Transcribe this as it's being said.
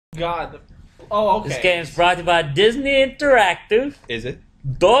God. Oh, okay. This game's brought to you by Disney Interactive, Is it?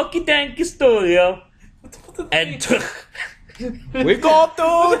 Donkey Donkey Studio, and We go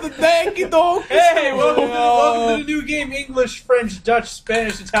to the Donkey Donkey Hey, Studio. welcome to the new game: English, French, Dutch,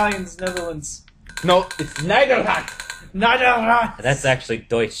 Spanish, Italian, Netherlands. No, it's Niederland. Netherlands. that's actually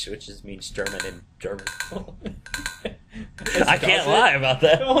Deutsch, which means German in German. I can't lie about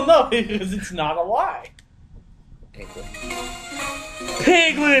that. Well, no, because it's not a lie.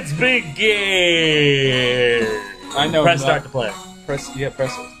 Piglet's big game. I know. Press start to play. Press it.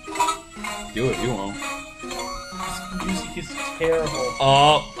 Do it. You won't. This music is terrible.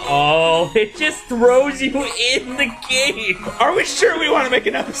 Oh, it just throws you in the game. Are we sure we want to make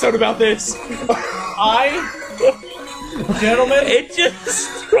an episode about this? Gentlemen. It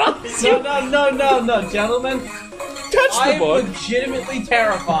just throws you. No, gentlemen. Touch the I'm book. legitimately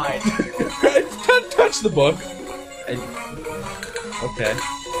terrified. Touch the book. Okay.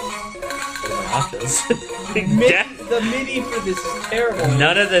 Death. The MIDI for this is terrible.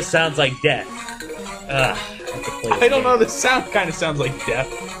 None of this sounds like death. Ugh, I don't know. This sound kind of sounds like death.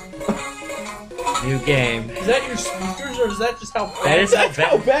 New game. Is that your speakers, or is that just how bad? That is That's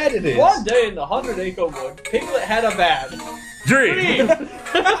how bad it is. One day in the 100 Acre Wood, Piglet had a bad Dream.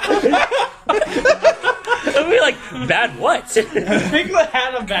 It'll be like, bad what? Piglet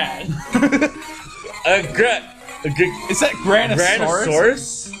had a bad. Is that Granosaurus?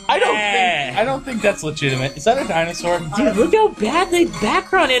 Granosaurus? I don't think that's legitimate. Is that a dinosaur? Dude, look how bad the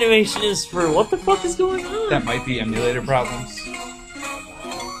background animation is for what the fuck is going on? That might be emulator problems.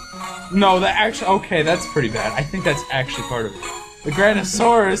 No, that actually... Okay, that's pretty bad. I think that's actually part of it. The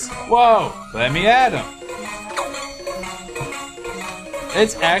Granosaurus... Whoa! Let me at him.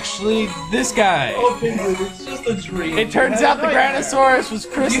 It's actually this guy. Oh, Piglet, it's just a dream. It turns out the Granosaurus was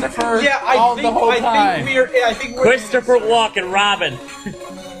Christopher the whole time. I think we're Christopher Walken Robin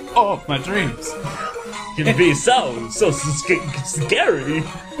Oh, my dreams. can be so scary.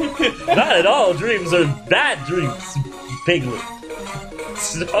 Not at all dreams are bad dreams, Piglet.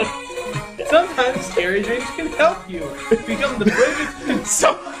 So, Sometimes scary dreams can help you become the bravest.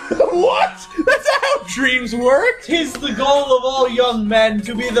 So, what? That's not how dreams work. Tis the goal of all young men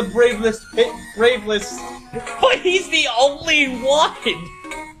to be the bravest. but he's the only one.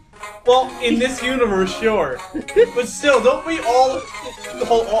 Well, in this universe, sure, but still, don't we all, the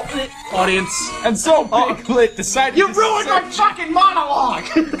whole audience? And so Piglet decided You to ruined my fucking monologue.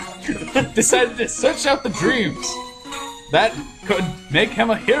 decided to search out the dreams that could make him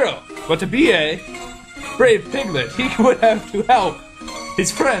a hero. But to be a brave Piglet, he would have to help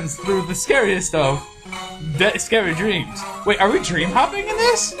his friends through the scariest of scary dreams. Wait, are we dream hopping in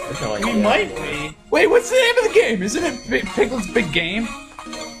this? We might be. Wait, what's the name of the game? Isn't it Piglet's Big Game?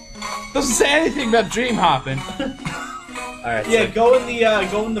 Doesn't say anything about dream hopping. Alright, Yeah, so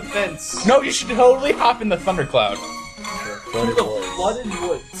go in the fence. No, you should totally hop in the thundercloud. Through the flooded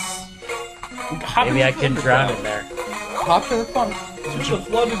woods. Hop maybe in I the can thundercloud. drown in there. Hop to the thunder. Through the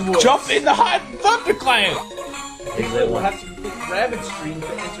flooded woods. Jump in the hot thundercloud. Piglet will have to complete Rabbit Stream to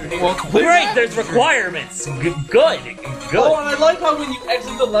enter here. Well, complete Great, that. there's requirements. Good. Oh, and I like how when you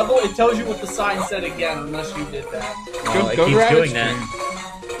exit the level, it tells you what the sign said again, unless you did that. Oh, it Go keeps Rabbit doing Stream. that.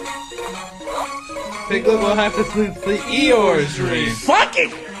 Piglet will have to complete the Eeyore's dream.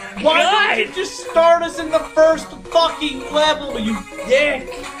 Fucking Why God! didn't you just start us in the first fucking level, you dick?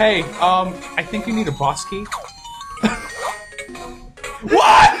 Hey, I think you need a boss key.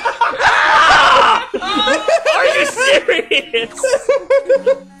 What? Are you serious?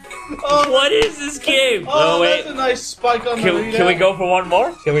 What is this game? Oh, no, wait. that's a nice spike on the Can we go for one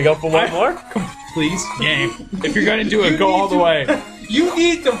more? Can we go for one more? Please, game. If you're gonna do it, go all the way. You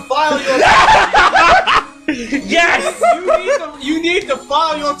need to file your Yes! you need to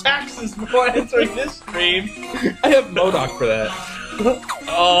file your taxes before entering this stream. I have MODOK for that.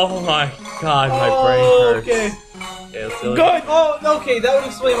 Oh my God, my brain hurts. Okay. Yeah, so- Good. Oh, okay, that would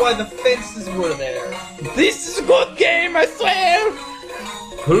explain why the fences were there. This is a good game, I swear.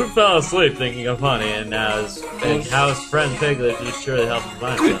 Who fell asleep thinking of honey, and how his friend Piglet just surely helped him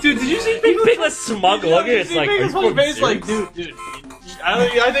find it. Dude, did you see Piglet's smug look. It's like, are you whole face fucking like, serious? dude, I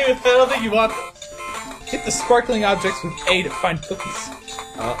don't think you want this. Hit the sparkling objects with A to find cookies.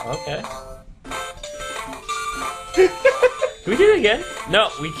 Okay. Can we do it again? No,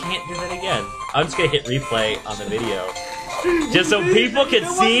 we can't do that again. I'm just gonna hit replay on the video. Just so people can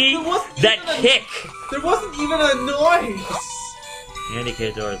see that kick. There wasn't even a noise. The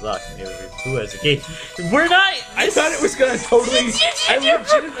indicator door is locked. Maybe who has the key? We're not. I thought it was gonna totally. I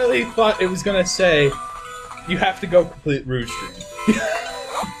legitimately thought it was gonna say, you have to go complete Rouge Stream.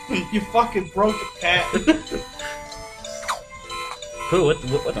 You fucking broke the cat. Pooh, what the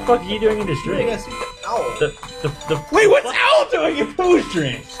fuck are you doing in this You dream? gotta speak to Owl. Wait, what's Owl doing in Pooh's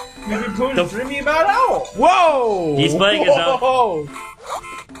dream? Maybe Pooh's dreaming about Owl. Whoa! He's playing his own. Whoa!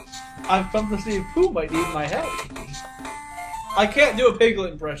 I've come to see if Pooh might need my help. I can't do a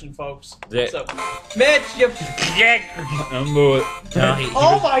Piglet impression, folks. Yeah. So, Mitch, you... No,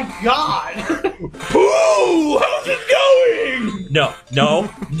 Oh my god! Pooh! How's it going? No,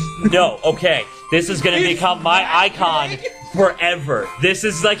 okay. This is gonna become my icon forever. This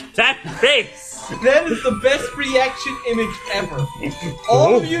is like that face! That is the best reaction image ever.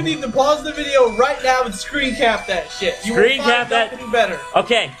 All of you need to pause the video right now and screen cap that shit. You Screen will cap find that. nothing better.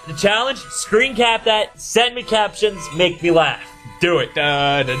 Okay, the challenge, screen cap that, send me captions, make me laugh. Do it.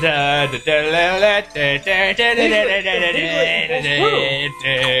 I didn't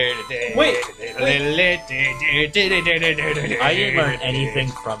learn anything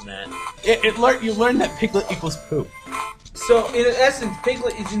from that. You learn that Piglet equals Pooh. So, in essence,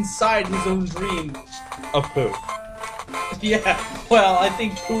 Piglet is inside his own dream. Of Pooh. Yeah, well, I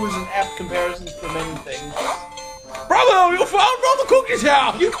think Pooh is an apt comparison for many things. Bravo! You found all the cookies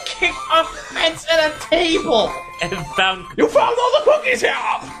here! You kicked a fence and a table! And found... You found all the cookies here!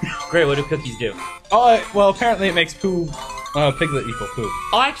 Great, what do cookies do? Oh, well, apparently it makes Pooh, Piglet equal Pooh.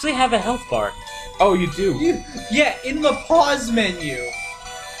 Oh, I actually have a health bar. Oh, you do? Yeah, in the pause menu.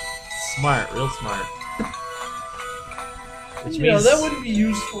 Smart, real smart. Which You know, means... that wouldn't be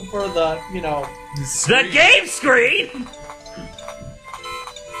useful for the, you know... The game screen!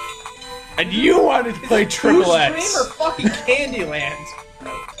 And you wanted to play Triple X. Dream or fucking Candyland?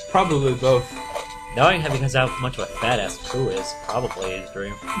 Probably both. Knowing because how much of a fat ass Pooh is, probably his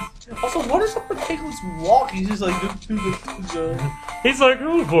dream. Also, what is up with Piglet's walk? He's just like... He's like,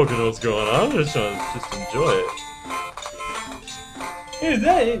 who fucking knows what's going on? Just enjoy it.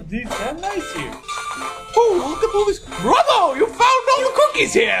 Hey, that's nice here. Oh, look at all these... Bravo! You found all the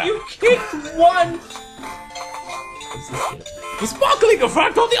cookies here! You kicked one! What's this shit? The sparkling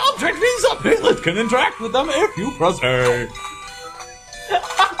effect on the object means a Piglet can interact with them if you press A.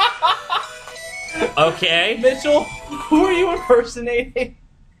 Okay. Mitchell, who are you impersonating?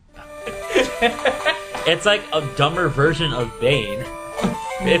 It's like a dumber version of Bane.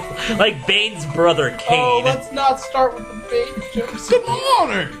 Like Bane's brother, Kane. Oh, let's not start with the Bane jokes. Good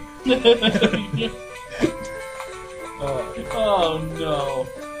morning! Oh no.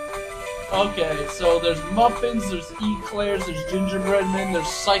 Okay, so there's muffins, there's eclairs, there's gingerbread men, there's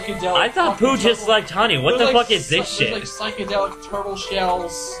psychedelic. I thought Pooh just liked honey. What the fuck is this shit? There's like psychedelic turtle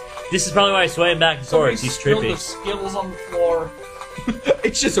shells. This is probably why he's swaying back and Somebody forth. He's spilled trippy. the Skittles on the floor.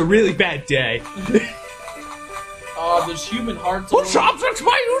 It's just a really bad day. There's human hearts. Push objects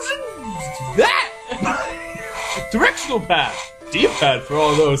by using that! Directional pad. D-pad for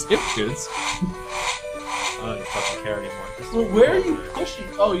all those hip kids. I don't fucking care anymore. Well, where are you pushing?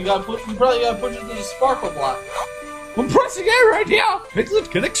 Oh, you probably gotta push it to the sparkle block. I'm pressing A right here.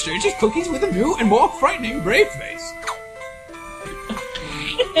 Piglet can exchange his cookies with a new and more frightening Brave Face.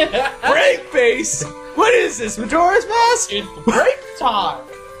 Brave Face? What is this, Majora's Mask? It's break time!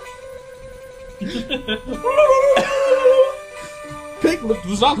 Piglet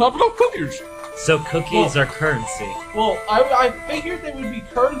does not have enough cookies. So cookies are currency. Well, I figured they would be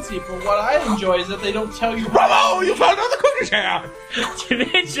currency, but what I enjoy is that they don't tell you. Bravo! You found all the cookies here!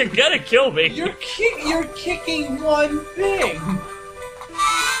 Bitch, you're gonna kill me. You're kicking one thing.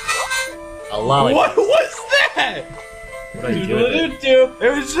 A lollipop. What was that? What are you doing? Do.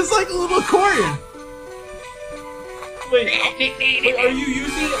 It was just like a little accordion. Wait, are you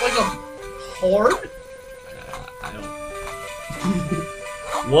using it like a horn? I don't...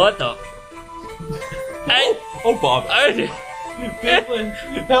 What the... Oh, Bob. Piglet,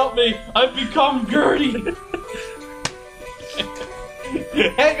 help me! I've become Gertie!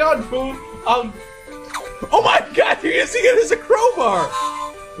 Hang on, Pooh! Oh my god, you're using it as a crowbar!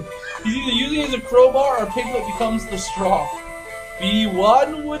 He's either using it as a crowbar or Piglet becomes the straw. Be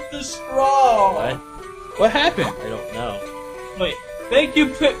one with the straw! What? What happened? I don't know. Wait, thank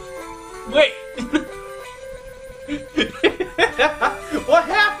you, Wait! What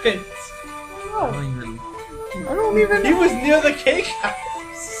happened? I don't even He was near the cake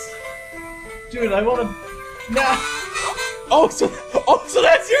house! Dude, I wanna... Nah! Oh, so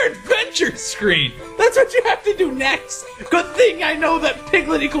that's your adventure screen! That's what you have to do next! Good thing I know that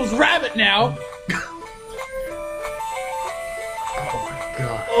Piglet equals rabbit now!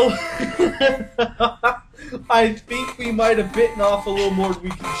 Oh Oh. I think we might have bitten off a little more than we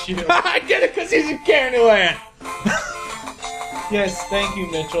can chew. I get it, because he's in Candyland! Yes, thank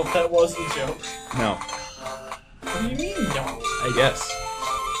you, Mitchell. That was the joke. No. What do you mean, no? I guess.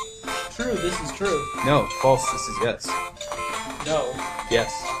 True, this is true. No, false, this is yes. No.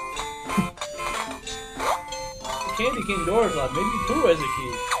 Yes. The Candy Cane door is locked. Maybe Pooh has a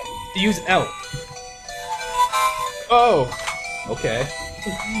key. Use L. Oh. Okay.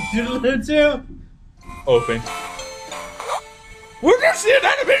 Doodle-oo too. Open. We're gonna see an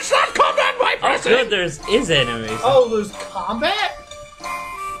enemy start combat by Oh, pressing. good, there's enemies. Oh, there's combat?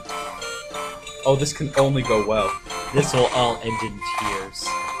 Oh, this can only go well. This will all end in tears.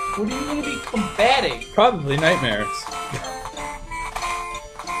 What are you going to be combating? Probably nightmares.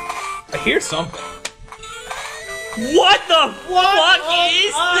 I hear something. What the fuck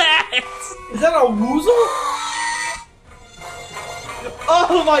is that? Is that a woozle?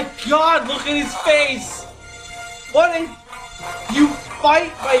 Oh my god, look at his face! What in... You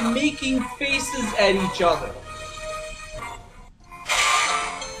fight by making faces at each other.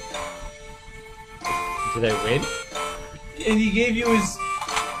 Did I win? And he gave you his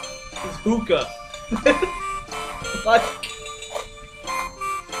hookah. Like...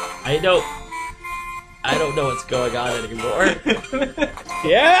 I don't know what's going on anymore.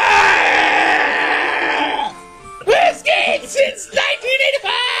 Yeah! Whiskey since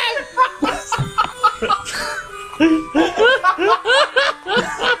 1985!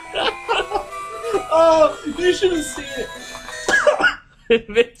 Oh, you should have seen it.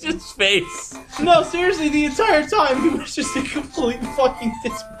 Mitch's face. No, seriously, the entire time he was just in complete fucking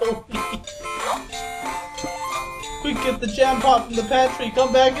disbelief. Quick, get the jam pot from the pantry,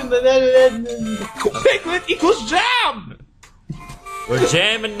 come back in the... Piglet equals jam! We're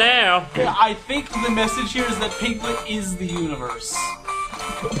jamming now. I think the message here is that Piglet is the universe.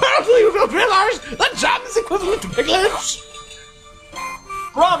 Apparently you don't realize that jam is equivalent to piglets!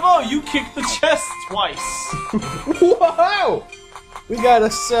 Bravo, you kicked the chest twice. Whoa! We got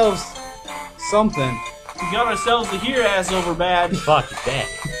ourselves something. We got ourselves the here ass over bad. Fuck that.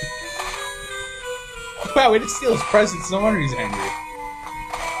 Wow, we didn't steal his presents, no wonder he's angry.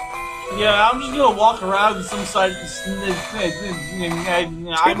 Yeah, I'm just gonna walk around in some side. I'm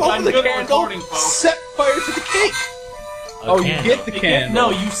the good at candle, recording, folks. set fire to the cake! Oh, you get the candle. No,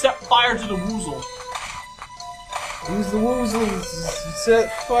 you set fire to the woozle. Use the woozles,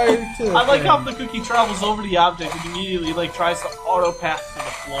 set fire to the I like how thing. the cookie travels over the object and immediately like tries to auto pass to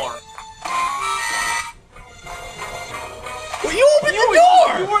the floor. Well, you opened the You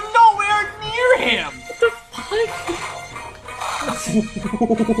door! were nowhere near him!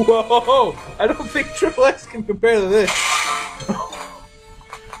 Whoa! I don't think Triple X can compare to this.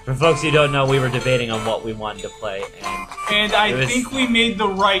 For folks who don't know, we were debating on what we wanted to play, And I It was- think we made the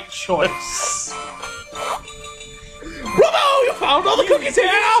right choice. Bravo! You found all the cookies here!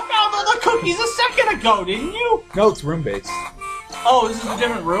 You found all the cookies a second ago, didn't you? No, it's room-based. Oh, this is a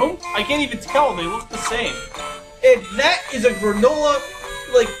different room? I can't even tell, they look the same. That is a granola,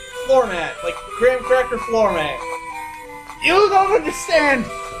 like, floor mat. Like, graham cracker floor mat. You don't understand!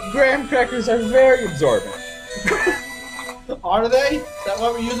 Graham crackers are very absorbent. Are they? Is that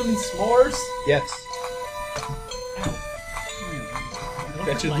why we use them in s'mores? Yes.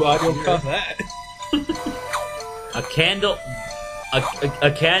 Bet your body will come that. a candle,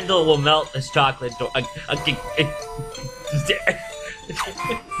 a candle will melt this chocolate door.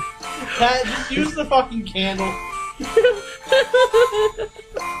 Pat, just use the fucking candle.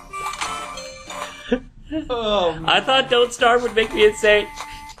 Oh, man. I thought Don't Starve would make me insane,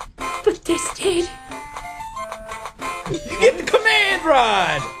 but this did. You get the command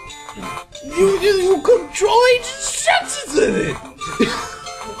rod! You control each senses in it!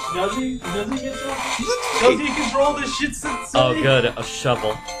 Does he? Does he get to? Does he control this shit since? Oh, good, a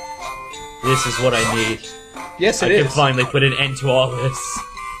shovel. This is what I need. Yes, I it can is. finally put an end to all this.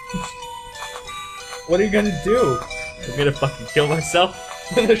 What are you gonna do I'm gonna fucking kill myself.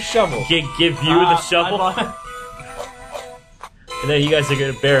 with a shovel? Give you the shovel, I and then you guys are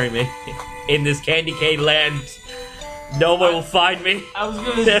gonna bury me in this candy cane land. No one will find me was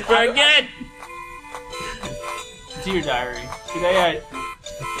gonna never again. Dear diary, today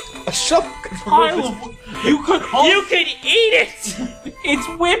A shovel could pile of you could You can eat it. it's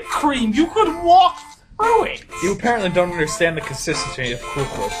whipped cream. You could walk through it. You apparently don't understand the consistency of Cool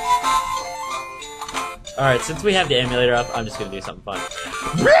Whip. All right, since we have the emulator up, I'm just gonna do something fun.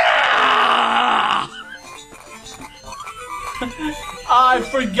 I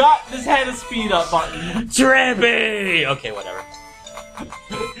forgot this had a speed up button. Trippy. Okay, whatever.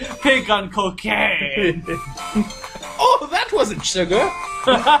 Pink on cocaine. Oh, that wasn't sugar!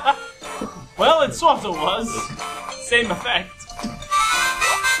 Well, it sort of was. Same effect.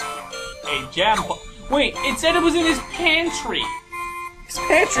 A jam. Wait, it said it was in his pantry. His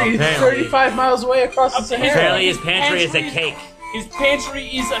pantry is Apparently. 35 miles away across the Sahara. Apparently, his pantry is a cake. His pantry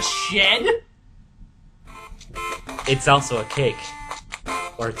is a shed. It's also a cake.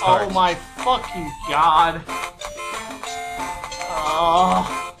 Or a tart. Oh my fucking god.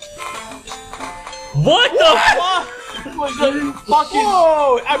 What the fuck? Like a fucking.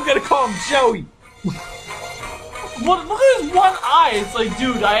 Whoa! I'm gonna call him Joey. Look at his one eye. It's like,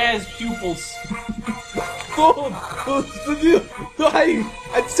 dude, I has pupils.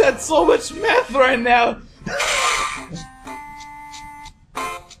 I said so much math right now.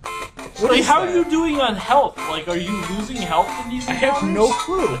 Like, how are you doing on health? Like, are you losing health in these I have encounters? no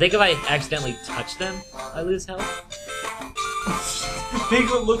clue. I think if I accidentally touch them, I lose health.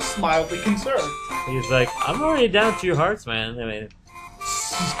 Piglet looks mildly concerned. He's like, I'm already down 2 hearts, man. I mean,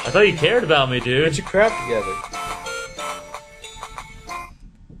 I thought you cared about me, dude. Get your crap together.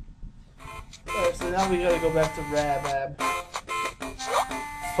 Alright, so now we gotta go back to Rabab.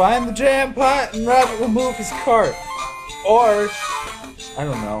 Find the jam pot and Rabbit will move his cart. Or, I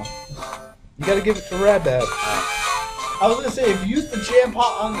don't know. You gotta give it to Rabab. I was gonna say, if you use the jam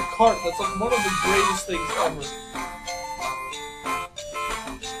pot on the cart, that's like one of the greatest things ever.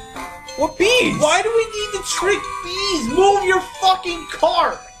 What bees? Why do we need to trick bees? Move your fucking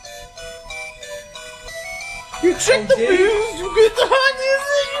cart! You trick the Okay. bees, you get the honey,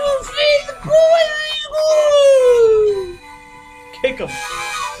 and you feed the boys. Kick them.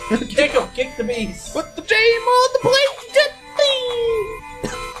 Kick them. Kick the bees. Put the jam on the plate, get the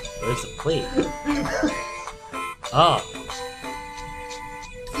Where's the plate? Oh.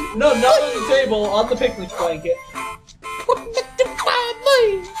 No, not on the table, on the picnic blanket. Put the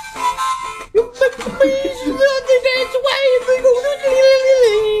family. You make the bees, you let the dance away, and they go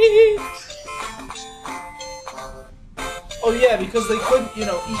Oh yeah, because they couldn't, you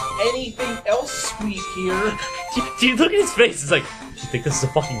know, eat anything else sweet here. Dude, look at his face. It's like, you think this is a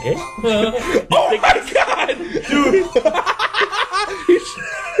fucking game? Oh my god! Dude!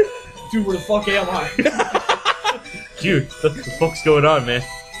 Dude, where the fuck am I? Dude, what the fuck's going on, man?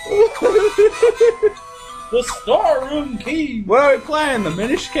 The Star Room key! What are we playing? The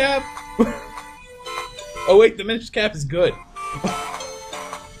Minish Cap? Oh wait, the Minish Cap is good.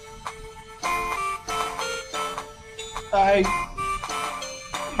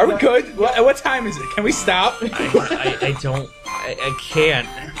 Are we good? What time is it? Can we stop? I don't. I can't.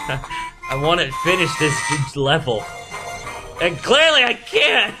 I want to finish this level. And clearly I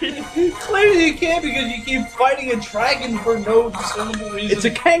can't! Clearly you can't because you keep fighting a dragon for no discernible reason. It's a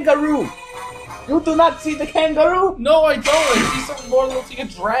kangaroo! You do not see the kangaroo? No, I don't. I see something more that looks like a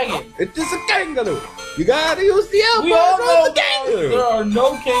dragon. It is a kangaroo! You gotta use the elbows We all know of the kangaroo! there are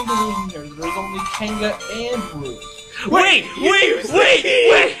no kangaroos in here. There's only kanga and roos. Wait!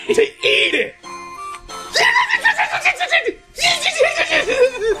 To eat it!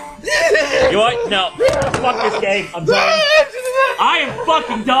 You know what? No. Fuck this game. I'm done. I am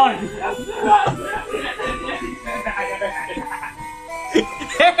fucking done!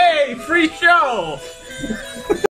 Hey, free show!